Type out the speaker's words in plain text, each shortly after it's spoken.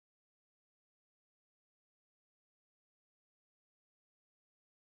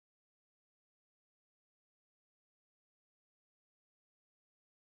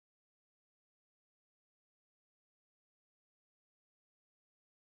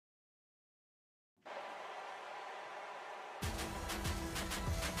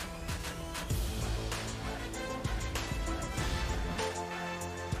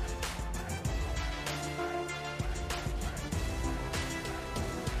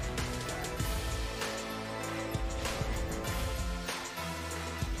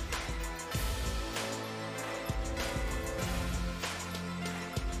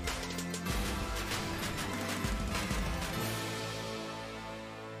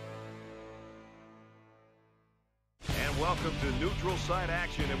welcome to neutral site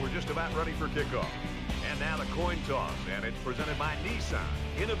action, and we're just about ready for kickoff. And now the coin toss, and it's presented by Nissan.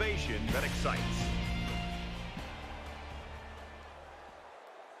 Innovation that excites.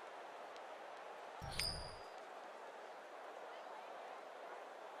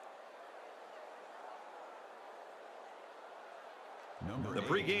 The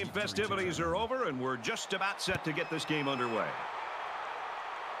pregame festivities are over, and we're just about set to get this game underway.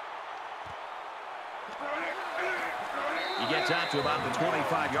 He gets out to about the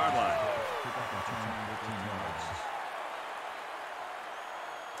 25-yard line.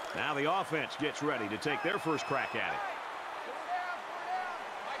 Now the offense gets ready to take their first crack at it.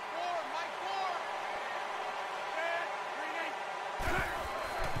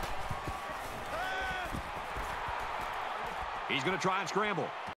 He's going to try and scramble.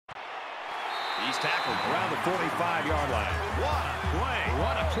 He's tackled around the 45-yard line. What a play.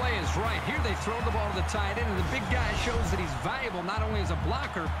 What a play is right. Here they throw the ball to the tight end, and the big guy shows that he's valuable not only as a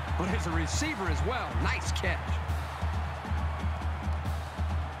blocker, but as a receiver as well. Nice catch.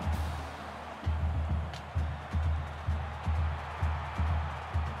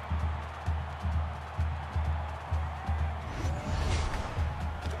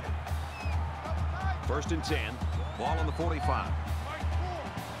 First and 10. Ball on the 45.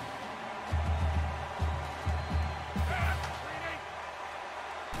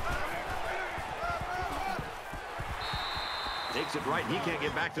 Takes it right. He can't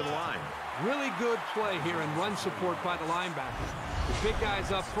get back to the line. Really good play here and run support by the linebackers. The big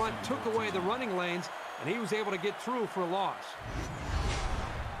guys up front took away the running lanes, and he was able to get through for a loss.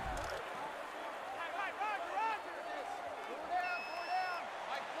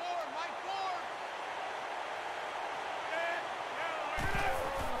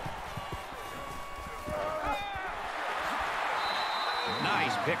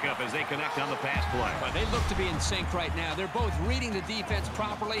 Nice pickup as they connect on the pass play. But they look to be in sync right now. They're both reading the defense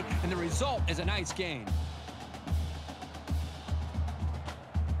properly, and the result is a nice gain.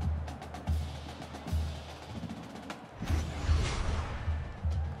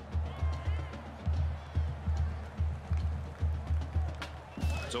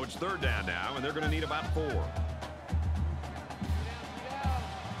 So it's third down now, and they're going to need about 4.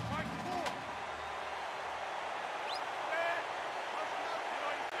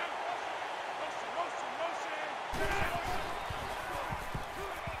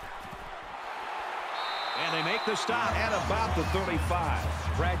 And they make the stop at about the 35.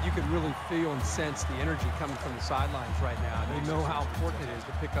 Brad, you can really feel and sense the energy coming from the sidelines right now. They know how important it is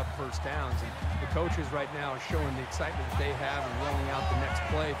to pick up first downs. And the coaches right now are showing the excitement that they have and rolling out the next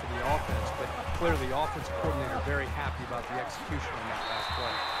play for the offense. But clearly the offensive coordinator very happy about the execution on that last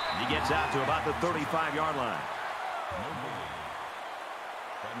play. He gets out to about the 35-yard line.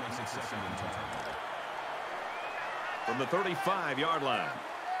 That makes it second and 10. From the 35-yard line,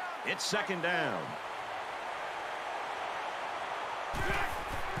 it's second down.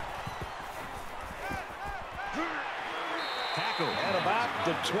 Tackle at about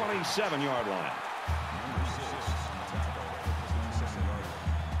the 27-yard line.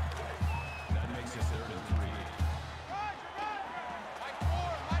 That makes it third and 3.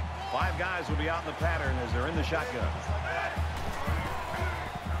 5 guys will be out in the pattern as they're in the shotgun.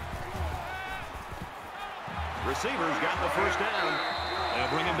 Receivers got the first down. They'll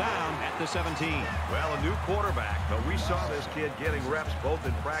bring him down at the 17. Well, a new quarterback, but we saw this kid getting reps both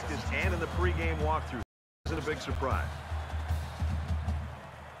in practice and in the pregame walkthrough. Isn't a big surprise.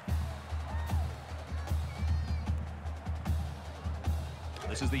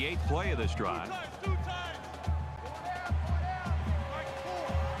 This is the 8th play of this drive.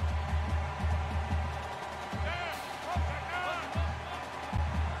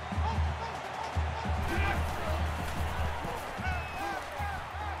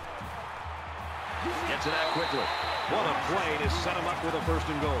 Gets it out quickly. What a play to set him up with a first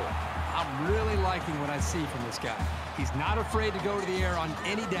and goal. I'm really liking what I see from this guy. He's not afraid to go to the air on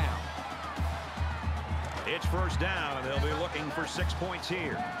any down. It's first down, and they'll be looking for 6 points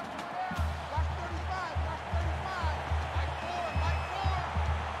here.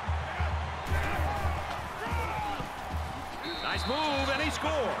 Nice move, and he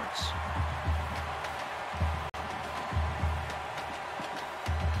scores.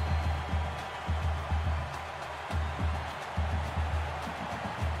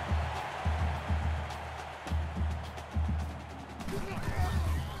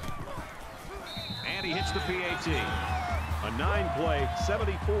 And he hits the PAT. A 9-play,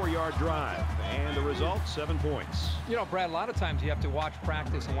 74-yard drive. And the result, 7 points. You know, Brad, a lot of times you have to watch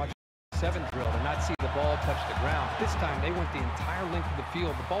practice and watch 7 drill to not see the ball touch the ground. This time, they went the entire length of the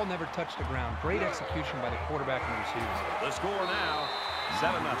field. The ball never touched the ground. Great execution by the quarterback and receivers. The score now,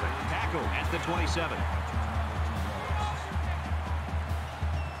 7-0. Tackle at the 27.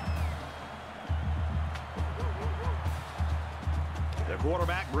 The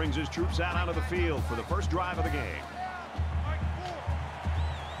quarterback brings his troops out onto the field for the first drive of the game.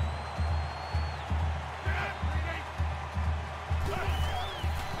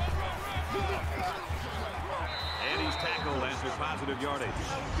 And he's tackled as with positive yardage.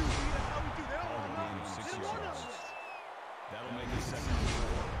 Gain of 6 yards. That'll make it 2nd and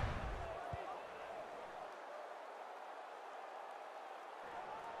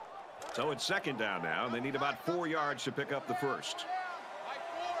 4. So it's 2nd down now, and they need about 4 yards to pick up the first.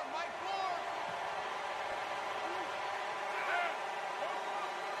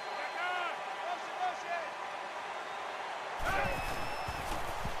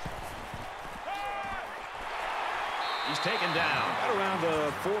 He's taken down right around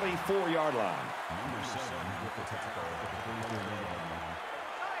the 44-yard line. Number 7 with the tackle at the 44-yard line.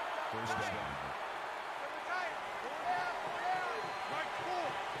 First down.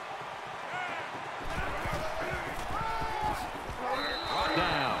 Brought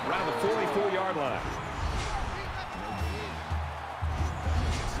down around the 44-yard line. That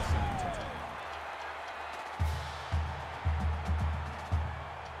makes it 2nd and 10.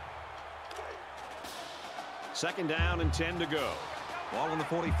 Second down and 10 to go. Ball on the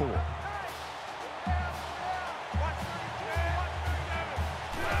 44.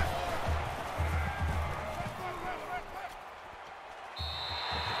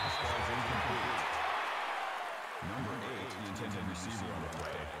 Number 8, the intended receiver on the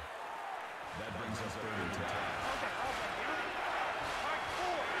play. That brings us 3rd and 10.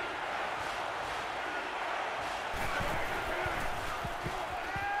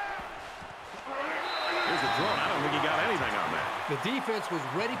 Here's the throw. I don't think he got anything on that. The defense was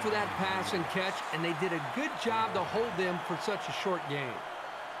ready for that pass and catch, and they did a good job to hold them for such a short game.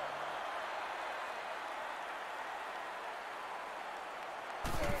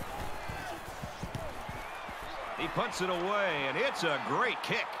 He punts it away, and it's a great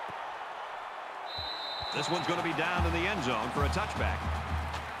kick. This one's going to be down in the end zone for a touchback.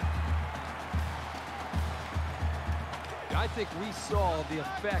 I think we saw the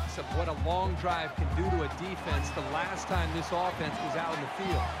effects of what a long drive can do to a defense the last time this offense was out in the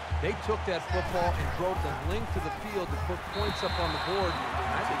field. They took that football and drove the length of the field to put points up on the board.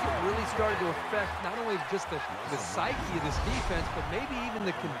 I think it really started to affect not only just the psyche of this defense, but maybe even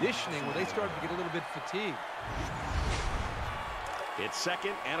the conditioning where they started to get a little bit fatigued. It's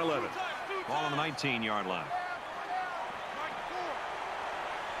 2nd and 11. Ball on the 19-yard line.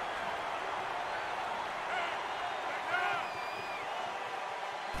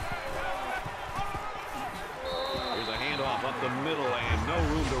 Here's a handoff up the middle and no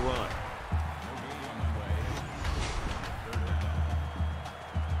room to run.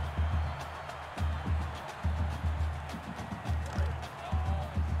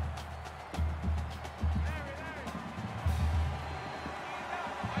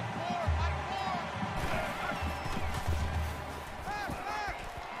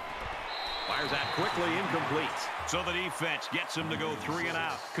 That quickly incomplete. So the defense gets him to go 3 and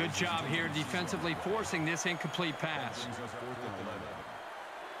out. Good job here defensively forcing this incomplete pass.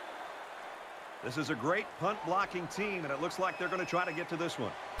 This is a great punt blocking team, and it looks like they're going to try to get to this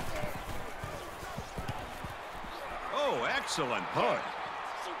one. Oh, excellent punt.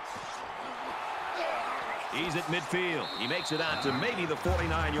 He's at midfield. He makes it out to maybe the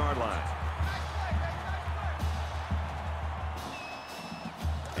 49-yard line.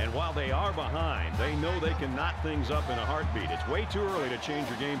 And while they are behind, they know they can knot things up in a heartbeat. It's way too early to change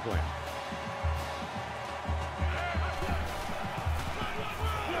your game plan.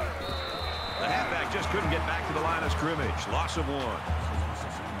 The halfback just couldn't get back to the line of scrimmage. Loss of 1.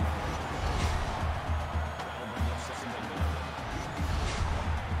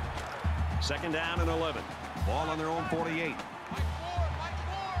 Second down and 11. Ball on their own 48.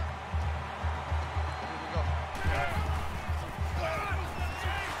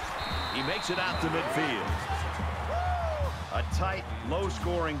 He makes it out to midfield. A tight,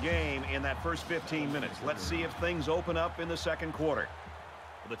 low-scoring game in that first 15 minutes. Let's see if things open up in the second quarter.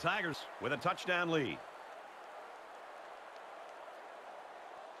 The Tigers with a touchdown lead.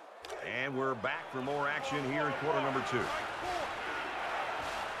 And we're back for more action here in quarter number 2.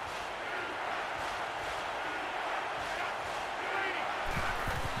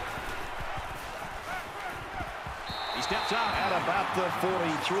 He steps out at about the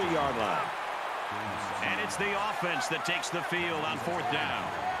 43-yard line. And it's the offense that takes the field on 4th down.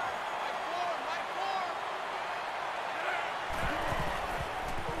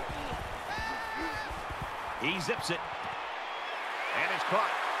 He zips it. And it's caught.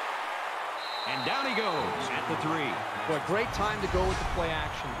 And down he goes at the 3. Boy, great time to go with the play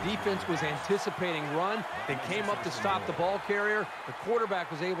action. Defense was anticipating run. They came up to stop the ball carrier. The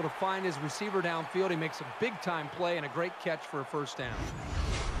quarterback was able to find his receiver downfield. He makes a big-time play and a great catch for a first down.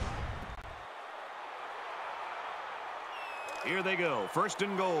 Here they go. First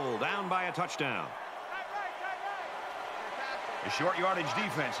and goal, down by a touchdown. A short yardage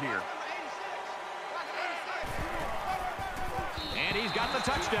defense here. And he's got the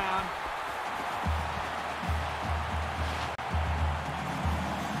touchdown.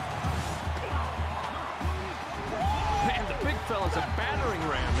 Man, the big fella's a battering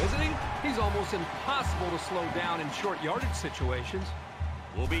ram, isn't he? He's almost impossible to slow down in short yardage situations.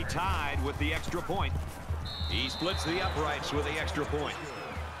 Will be tied with the extra point. He splits the uprights with the extra point.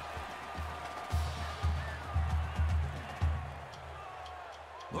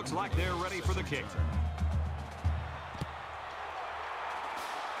 Looks like they're ready for the kick.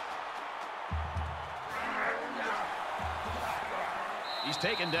 He's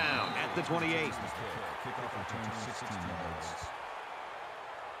taken down at the 28. Kickoff return 16 yards.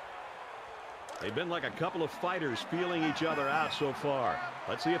 They've been like a couple of fighters feeling each other out so far.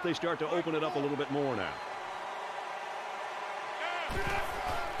 Let's see if they start to open it up a little bit more now.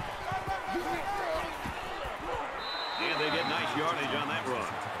 And they get nice yardage on that run.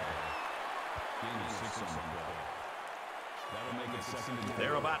 That'll make it second and 4.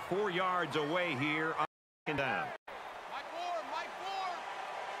 They're about 4 yards away here on second down.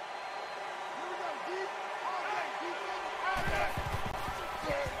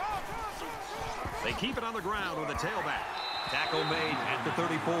 They keep it on the ground with a tailback. Tackle made at the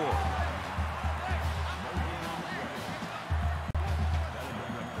 34.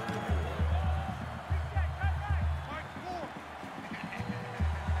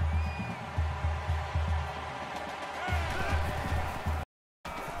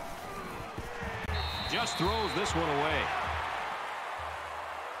 Just throws this one away.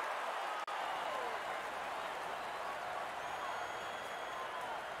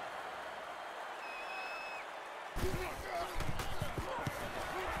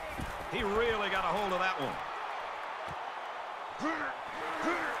 He really got a hold of that one.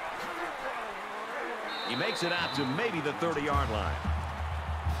 He makes it out to maybe the 30-yard line.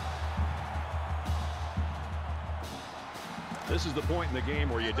 This is the point in the game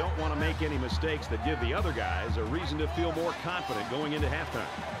where you don't want to make any mistakes that give the other guys a reason to feel more confident going into halftime.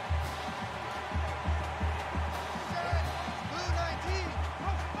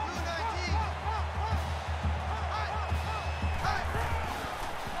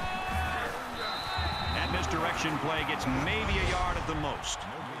 That misdirection play gets maybe a yard at the most.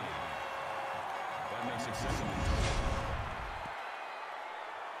 That makes it second and 12.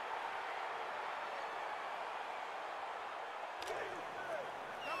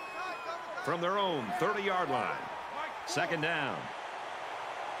 From their own 30-yard line. Second down.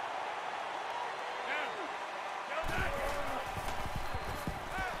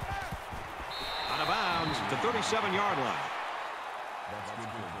 Out of bounds to 37-yard line. That's good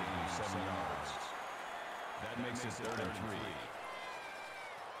for a gain of 7 yards. That makes it third and 3.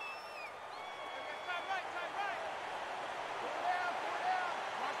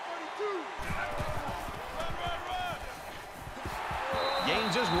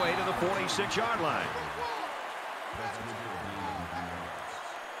 Gains his way to the 46-yard line. That's good for a gain of 9 yards.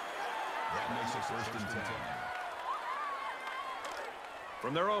 That makes it first and 10.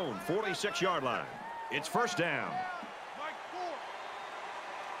 From their own 46-yard line, it's first down.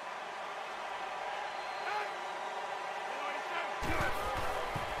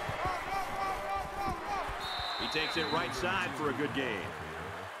 He takes it right side for a good gain.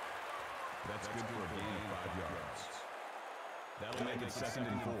 That's good for a gain of 5 yards. That'll make it second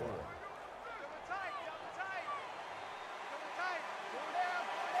and 4.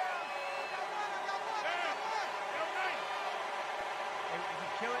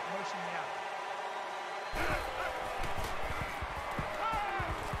 Kill it, motion me out.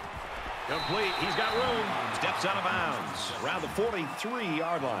 Complete. He's got room. Steps out of bounds. Around the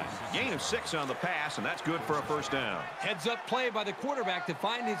 43-yard line. Gain of 6 on the pass, and that's good for a first down. Heads-up play by the quarterback to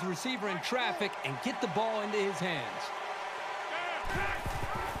find his receiver in traffic and get the ball into his hands.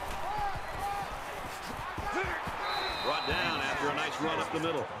 Brought down after a nice run up the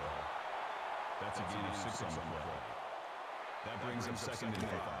middle. That's a gain of 6 on the play. That brings him second and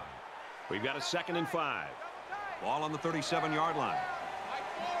 5. We've got a second and 5. Ball on the 37-yard line.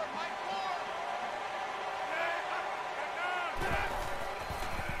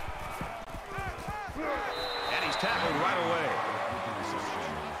 And he's tackled right away.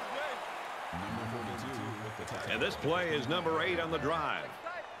 Number 42 with the And this play is number 8 on the drive.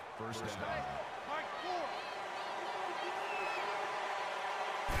 First down.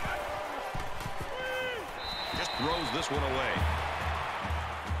 Just throws this one away.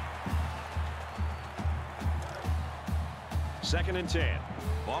 Second and 10.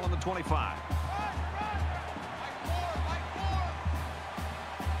 Ball on the 25.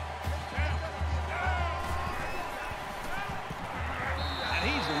 And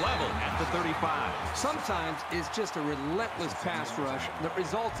he's level at the 35. Sometimes it's just a relentless pass rush that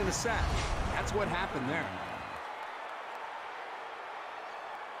results in a sack. That's what happened there.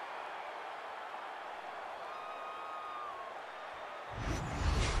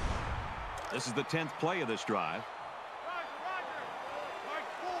 This is the 10th play of this drive.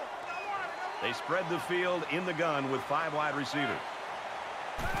 They spread the field in the gun with 5 wide receivers.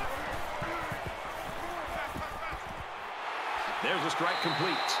 There's a strike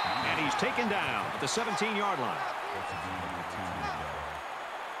complete. And he's taken down at the 17-yard line.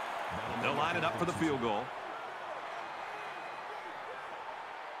 They'll line it up for the field goal.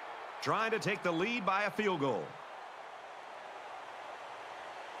 Trying to take the lead by a field goal.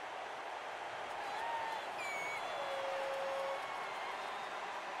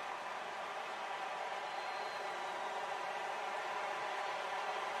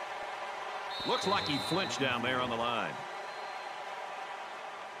 Looks like he flinched down there on the line.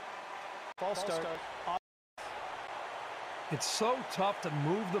 False start. It's so tough to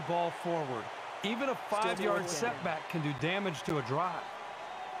move the ball forward. Even a 5-yard setback can do damage to a drive.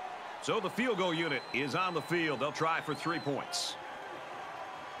 So the field goal unit is on the field. They'll try for 3 points.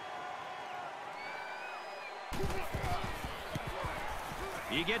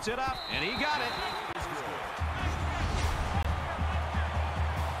 He gets it up, and he got it.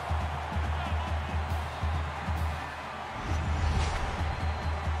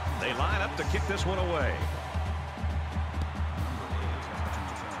 They line up to kick this one away.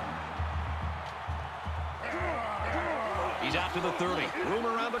 He's out to the 30. Room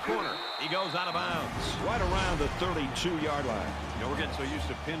around the corner. He goes out of bounds. Right around the 32-yard line. You know, we're getting so used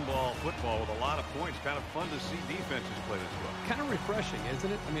to pinball football with a lot of points. Kind of fun to see defenses play this well. Kind of refreshing,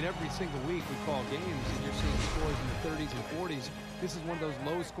 isn't it? I mean, every single week we call games and you're seeing scores in the 30s and 40s. This is one of those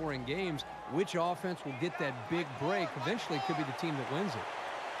low-scoring games. Which offense will get that big break? Eventually it could be the team that wins it.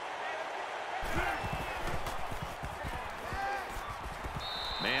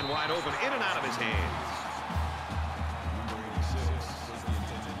 Man wide open, in and out of his hands.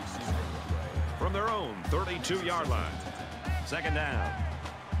 From their own 32-yard line. Second down.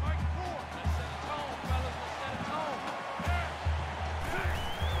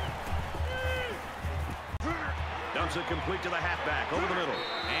 Dumps it complete to the halfback over the middle.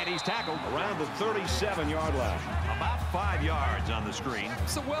 And he's tackled around the 37-yard line. About 5 yards on the screen.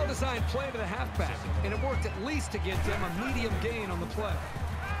 It's a well-designed play to the halfback, and it worked at least to get him a medium gain on the play.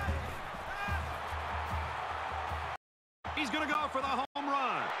 He's going to go for the home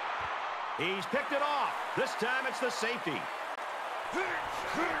run. He's picked it off. This time it's the safety.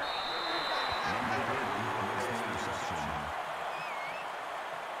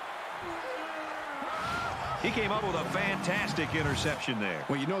 He came up with a fantastic interception there.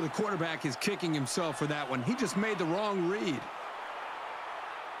 Well, you know the quarterback is kicking himself for that one. He just made the wrong read.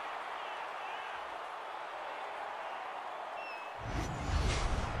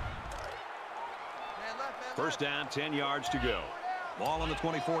 First down, 10 yards to go. Ball on the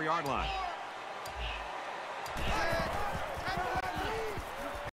 24-yard line.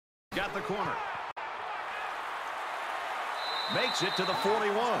 Got the corner. Makes it to the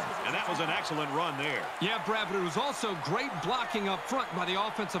 41. And that was an excellent run there. Yeah, Brad, but it was also great blocking up front by the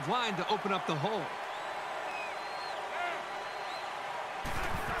offensive line to open up the hole.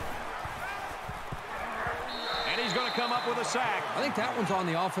 And he's going to come up with a sack. I think that one's on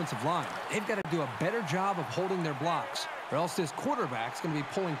the offensive line. They've got to do a better job of holding their blocks, or else this quarterback's going to be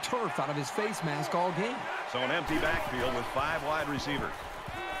pulling turf out of his face mask all game. So an empty backfield with 5 wide receivers.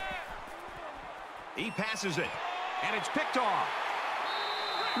 He passes it, and it's picked off.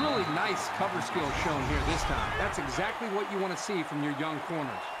 Really nice cover skills shown here this time. That's exactly what you want to see from your young corners.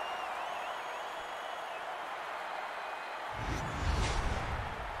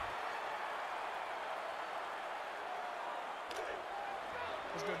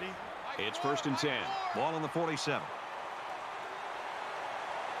 Let's go, D. It's first and 10. Ball on the 47.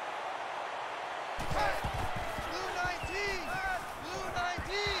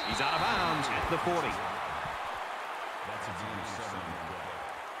 He's out of bounds at the 40. That's a gain of 7 on the play.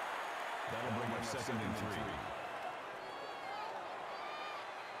 That'll bring up second and 3.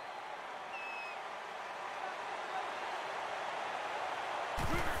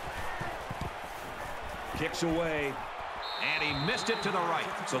 Kicks away. And he missed it to the right.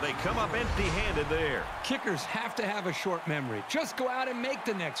 So they come up empty-handed there. Kickers have to have a short memory. Just go out and make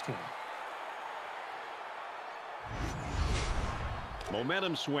the next one.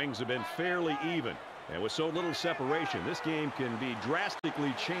 Momentum swings have been fairly even. And with so little separation, this game can be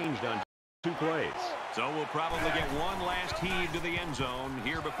drastically changed on 2 plays. So we'll probably get one last heave to the end zone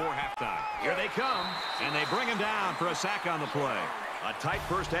here before halftime. Here they come, and they bring him down for a sack on the play. A tight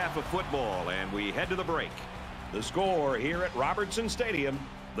first half of football, and we head to the break. The score here at Robertson Stadium,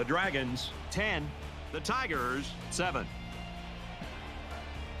 the Dragons 10, the Tigers 7.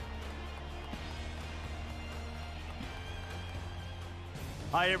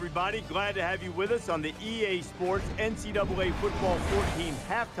 Hi, everybody. Glad to have you with us on the EA Sports NCAA Football 14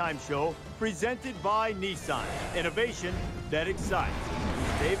 halftime show presented by Nissan. Innovation that excites.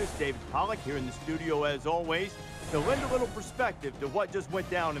 David Pollack here in the studio as always to lend a little perspective to what just went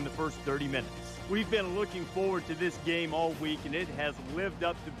down in the first 30 minutes. We've been looking forward to this game all week, and it has lived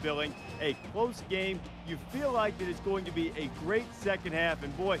up to billing. A close game. You feel like that it's going to be a great second half,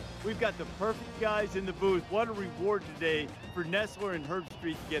 and boy, we've got the perfect guys in the booth. What a reward today for Nessler and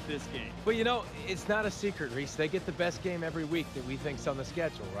Herbstreit to get this game. Well, you know, it's not a secret, Reese. They get the best game every week that we think's on the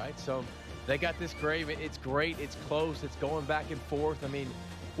schedule, right? So they got this great. It's great. It's close. It's going back and forth. I mean,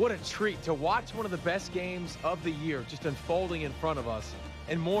 what a treat to watch one of the best games of the year just unfolding in front of us,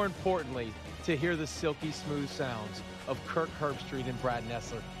 and more importantly, to hear the silky smooth sounds of Kirk Herbstreit and Brad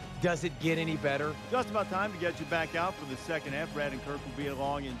Nessler. Does it get any better? Just about time to get you back out for the second half. Brad and Kirk will be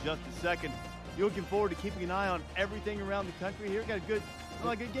along in just a second. You're looking forward to keeping an eye on everything around the country here. Got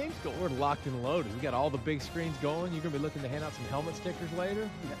a good games going. We're locked and loaded. We got all the big screens going. You're going to be looking to hand out some helmet stickers later?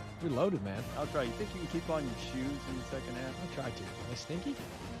 Yeah. We're loaded, man. I'll try. You think you can keep on your shoes in the second half? I'll try to. Am I stinky?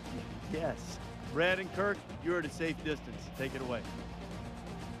 Yes. Brad and Kirk, you're at a safe distance. Take it away.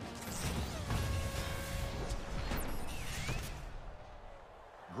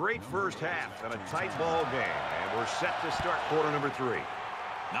 Great first half and a tight ball game. And we're set to start quarter number 3.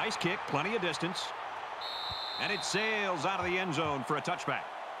 Nice kick, plenty of distance. And it sails out of the end zone for a touchback.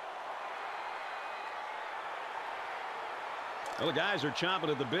 Well, the guys are chomping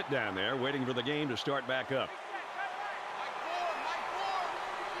at the bit down there, waiting for the game to start back up.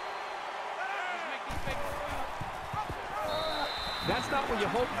 That's not what you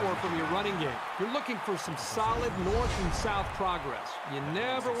hope for from your running game. You're looking for some solid north and south progress. You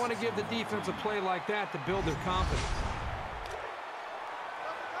never want to give the defense a play like that to build their confidence.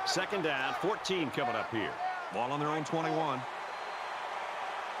 Second down, 14 coming up here. Ball on their own 21.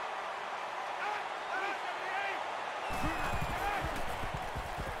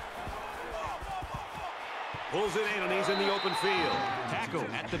 Pulls it in, and he's in the open field. Tackle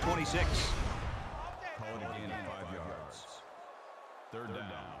at the 26. Call it a gain of 5 yards. Third down.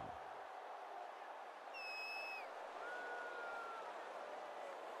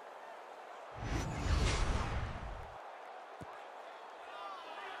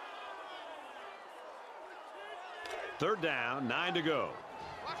 Third down, 9 to go.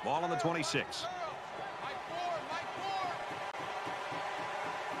 Ball on the 26.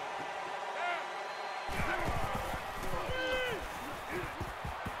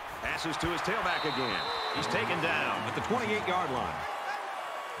 Passes to his tailback again. He's taken down at the 28-yard line.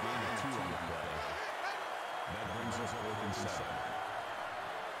 Gain of 2 on the play. That brings us 4th and 7.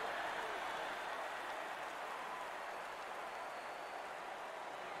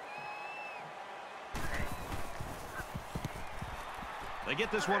 They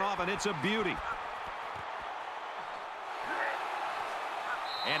get this one off, and it's a beauty.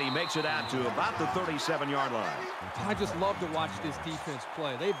 And he makes it out to about the 37-yard line. I just love to watch this defense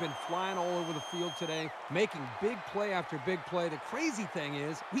play. They've been flying all over the field today, making big play after big play. The crazy thing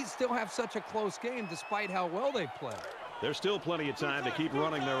is, we still have such a close game despite how well they play. There's still plenty of time to keep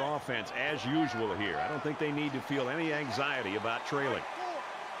running their offense as usual here. I don't think they need to feel any anxiety about trailing.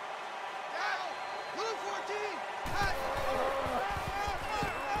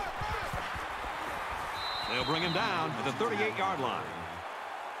 They'll bring him down at the 38-yard line.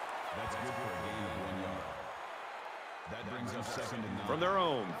 That's good for a gain of 1 yard. That brings us 2nd and 9. From their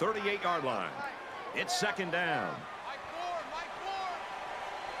own 38-yard line. It's second down.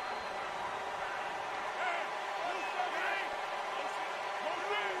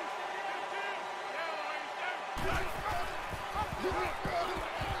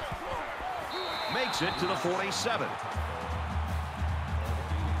 Makes it to the 47.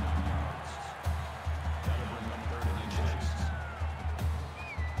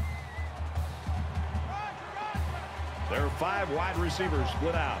 There are 5 wide receivers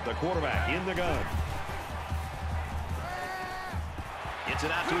split out. The quarterback in the gun. It's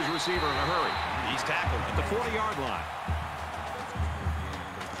Gets it out to his receiver in a hurry. He's tackled at the 40-yard line.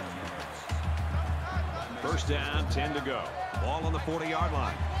 First down, 10 to go. Ball on the 40-yard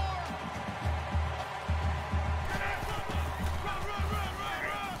line.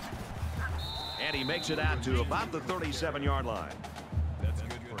 And he makes it out to about the 37-yard line. That's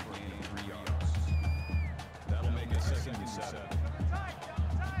good for a gain of 3 yards. That'll make it 2nd and 7.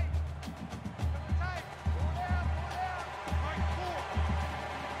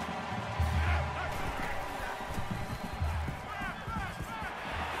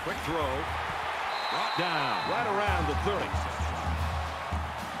 Quick throw. Brought down right around the 30.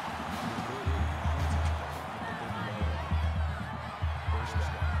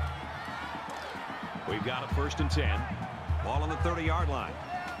 We've got a 1st and 10. Ball on the 30-yard line.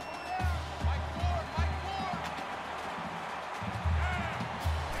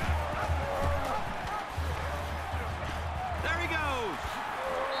 There he goes.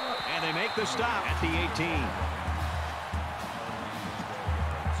 And they make the stop at the 18.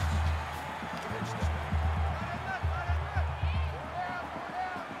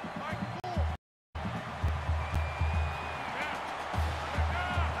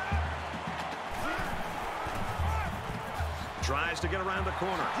 Tries to get around the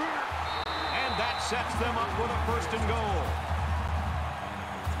corner. And that sets them up with a 1st and goal.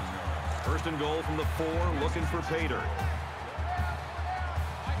 1st and goal from the 4, looking for Pater.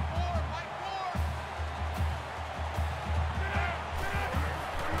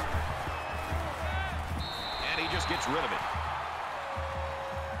 And he just gets rid of it.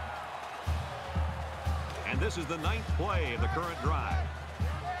 And this is the 9th play of the current drive.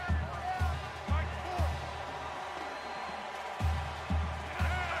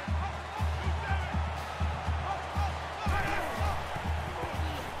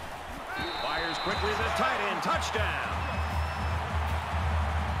 Quickly to the tight end. Touchdown.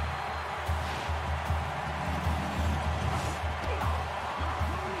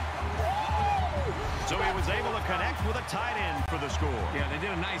 So he was able to connect with a tight end for the score. Yeah, they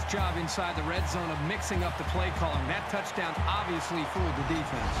did a nice job inside the red zone of mixing up the play calling. That touchdown obviously fooled the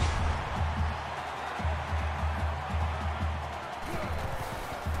defense.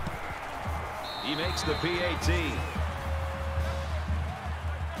 He makes the PAT.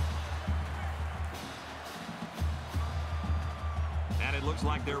 It looks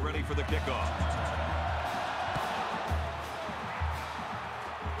like they're ready for the kickoff.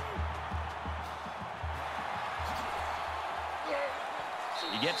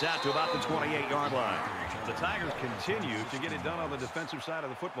 He gets out to about the 28-yard line. The Tigers continue to get it done on the defensive side of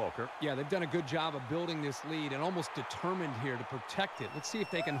the football, Kirk. Yeah, they've done a good job of building this lead and almost determined here to protect it. Let's see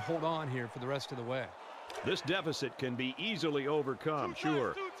if they can hold on here for the rest of the way. This deficit can be easily overcome,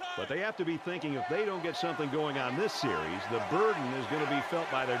 sure. But they have to be thinking if they don't get something going on this series, the burden is going to be felt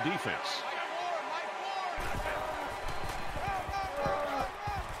by their defense.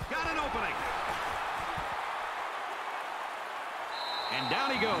 Got an opening. And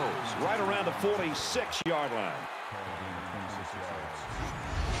down he goes, right around the 46-yard line.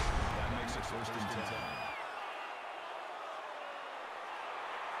 That makes it 1st and 10.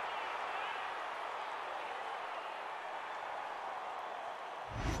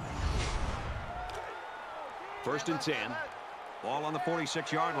 First and 10. Ball on the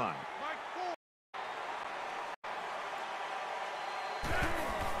 46-yard line.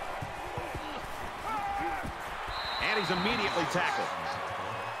 And he's immediately tackled.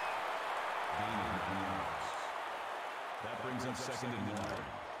 That brings up 2nd and 1. Double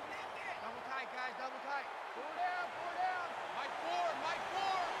tight, guys, double tight. 4 down, 4 down. Mike 4, Mike 4.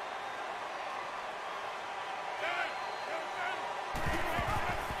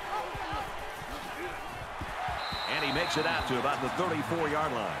 And he makes it out to about the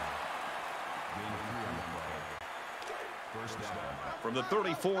 34-yard line. First down. From the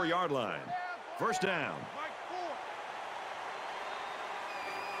 34-yard line. First down.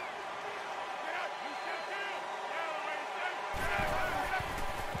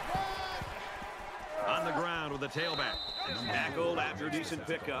 On the ground with the tailback. Tackled after a decent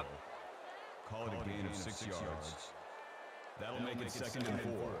pickup. Call it a gain of 6 yards. That'll make it 2nd and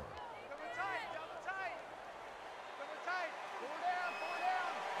 4. Double tight, double tight. Double tight. 4 down, 4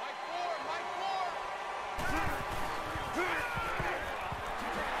 down. Mike 4, Mike 4.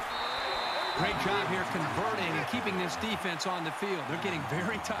 Great job here converting and keeping this defense on the field. They're getting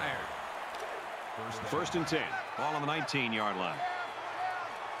very tired. First and 10. Ball on the 19-yard line.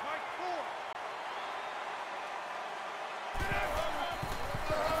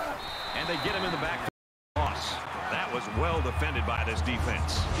 And they get him in the back. Loss. That was was well defended by this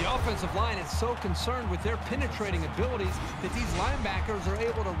defense. The offensive line is so concerned with their penetrating abilities that these linebackers are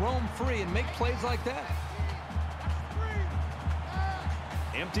able to roam free and make plays like that.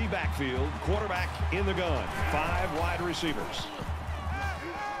 Empty backfield, quarterback in the gun. 5 wide receivers.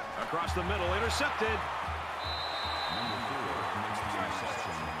 Across the middle, intercepted.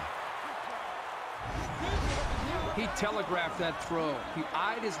 He telegraphed that throw. He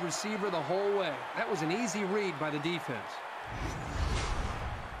eyed his receiver the whole way. That was an easy read by the defense.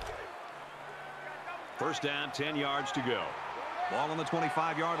 First down, 10 yards to go. Ball on the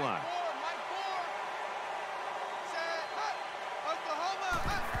 25-yard line.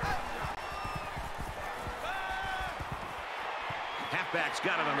 Halfback's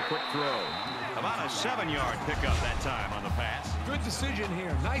got it on the quick throw. About a 7-yard pickup that time on the pass. Good decision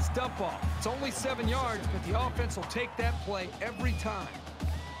here. Nice dump off. It's only 7 yards, but the offense will take that play every time.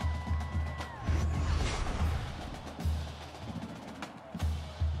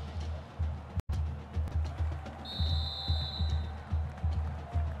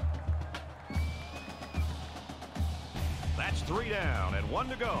 That's 3 down and 1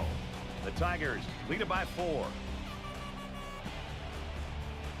 to go. The Tigers lead it by 4.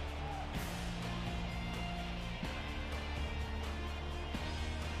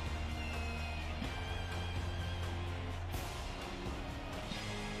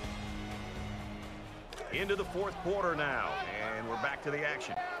 Into the 4th quarter now, and we're back to the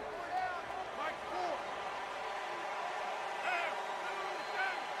action.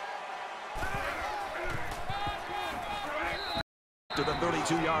 To the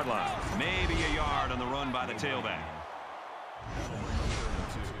 32-yard line. Maybe a yard on the run by the tailback.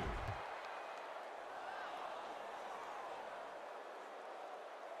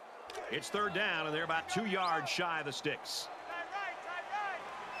 It's 3rd down, and they're about 2 yards shy of the sticks.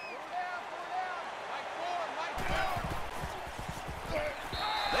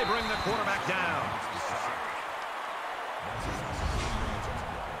 They bring the quarterback down.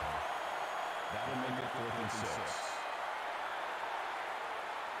 That'll make it 4th and 6.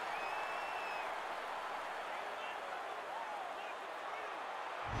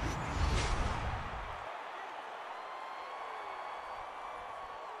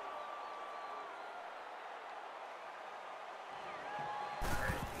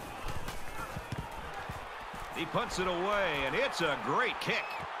 He punts it away, and it's a great kick.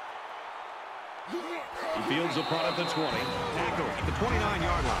 He fields the punt at the 20. Tackle at the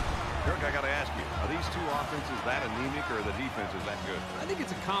 29-yard line. Kirk, I got to ask you, are these two offenses that anemic, or the defense is that good? I think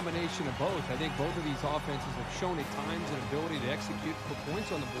it's a combination of both. I think both of these offenses have shown at times an ability to execute, put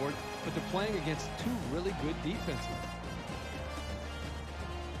points on the board, but they're playing against 2 really good defenses.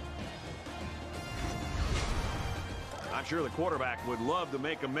 I'm sure the quarterback would love to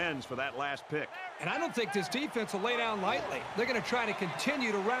make amends for that last pick. And I don't think this defense will lay down lightly. They're going to try to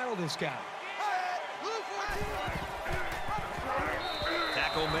continue to rattle this guy.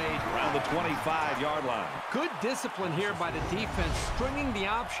 Tackle made around the 25-yard line. Good discipline here by the defense, stringing the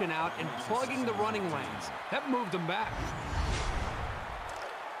option out and plugging the running lanes. That moved them back.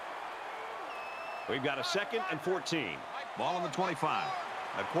 We've got a 2nd and 14. Ball on the 25.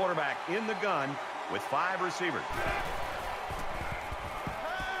 A quarterback in the gun with 5 receivers.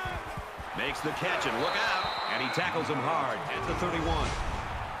 Makes the catch, and look out. And he tackles him hard at the 31. Gain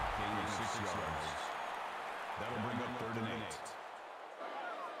of 6 yards. That'll bring up 3rd and 8.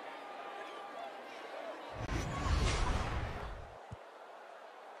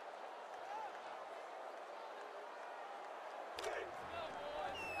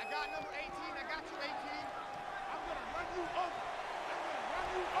 I got number 18. I got you, 18. I'm going to run you over. I'm going to run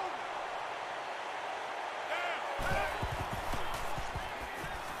you over.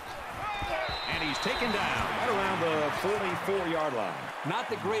 And he's taken down right around the 44-yard line. Not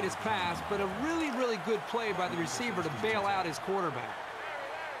the greatest pass, but a really, really good play by the receiver to bail out his quarterback.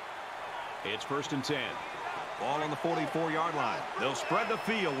 It's 1st and 10. Ball on the 44-yard line. They'll spread the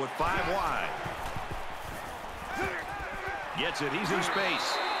field with 5 wide. Gets it. He's in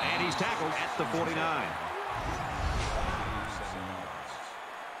space. And he's tackled at the 49. 7 yards.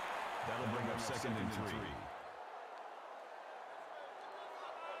 That'll bring up 2nd and 3.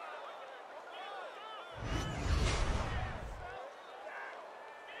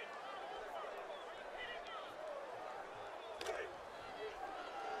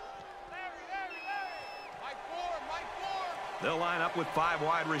 They'll line up with 5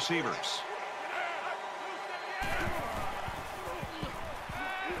 wide receivers.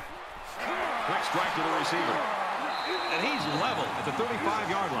 Quick strike to the receiver. And he's level at the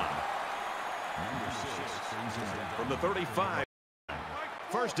 35-yard line. From the 35.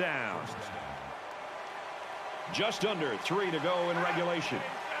 1st down. Just under 3 to go in regulation.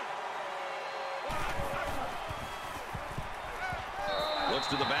 Looks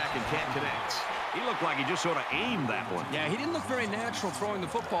to the back and can't connect. He looked like he just sort of aimed that one. Yeah, he didn't look very natural throwing the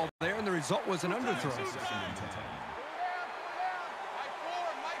football there, and the result was an underthrow.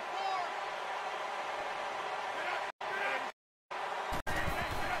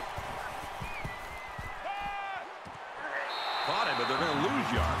 Caught him, but they're going to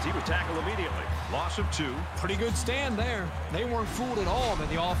lose yards. He was tackled immediately. Loss of 2. Pretty good stand there. They weren't fooled at all by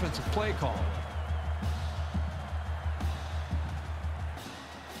the offensive play call.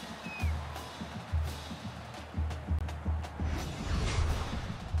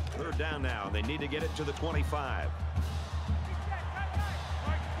 Third down now, and they need to get it to the 25.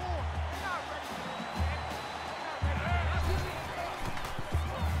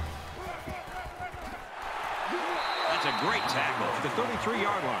 That's a great tackle at the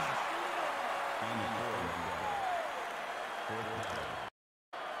 33-yard line.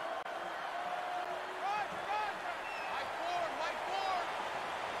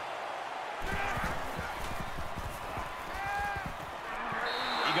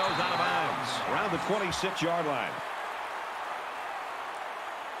 He goes out of bounds around the 26-yard line.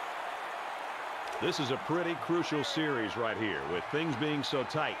 This is a pretty crucial series right here with things being so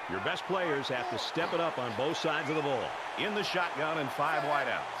tight. Your best players have to step it up on both sides of the ball. In the shotgun and 5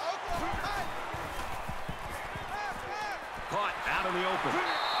 wideouts. Caught out in the open.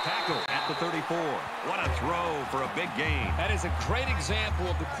 Tackle at the 34. What a throw for a big gain. That is a great example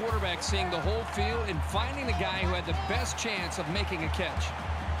of the quarterback seeing the whole field and finding the guy who had the best chance of making a catch.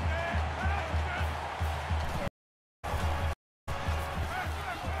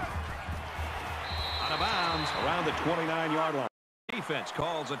 Out of bounds around the 29-yard line. Defense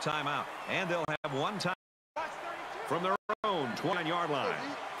calls a timeout, and they'll have one time from their own 29-yard line.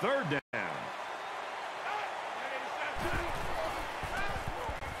 Third down.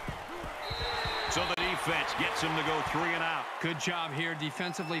 So the defense gets him to go 3 and out. Good job here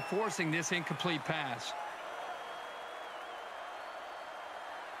defensively forcing this incomplete pass.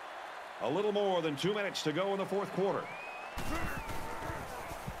 A little more than 2 minutes to go in the fourth quarter.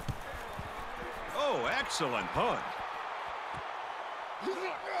 Oh, excellent punt.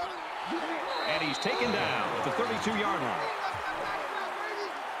 And he's taken down at the 32-yard line.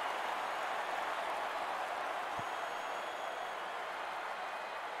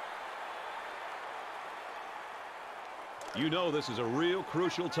 You know this is a real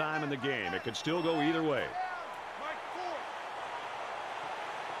crucial time in the game. It could still go either way.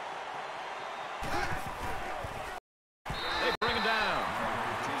 They bring him down.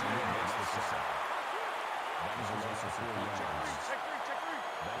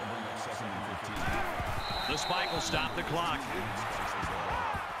 The spike will stop the clock.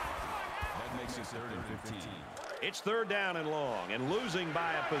 That makes it 3rd and 15. It's third down and long, and losing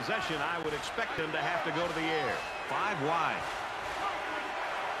by a possession, I would expect them to have to go to the air. 5 wide.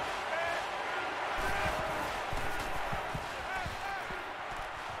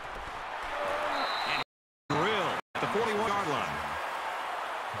 And drill at the 41-yard line.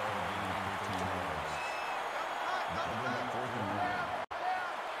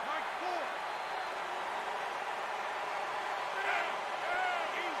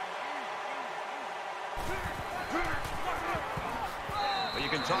 You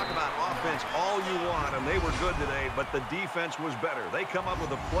can talk about offense all you want, and they were good today, but the defense was better. They come up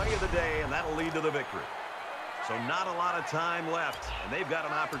with a play of the day, and that'll lead to the victory. So not a lot of time left, and they've got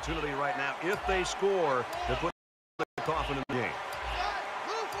an opportunity right now, if they score, to put the coffin in the game.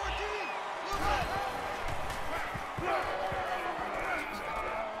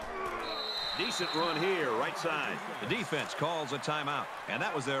 Decent run here, right side. The defense calls a timeout, and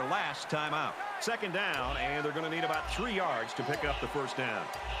that was their last timeout. Second down, and they're going to need about 3 yards to pick up the first down.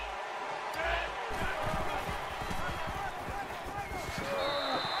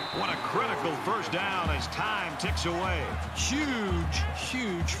 What a critical first down as time ticks away. Huge,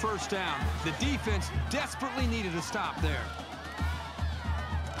 huge first down. The defense desperately needed a stop there.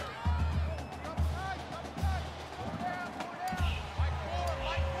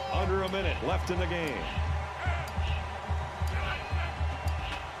 Under a minute left in the game.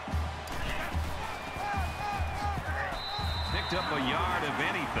 Picked up a yard of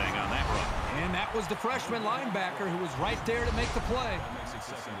anything on that run. And that was the freshman linebacker who was right there to make the play. That makes it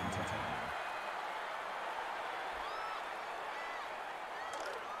 2nd and 10.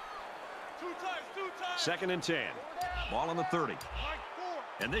 Second and 10. Ball on the 30.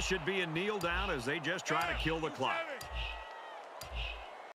 And this should be a kneel down as they just try to kill the clock.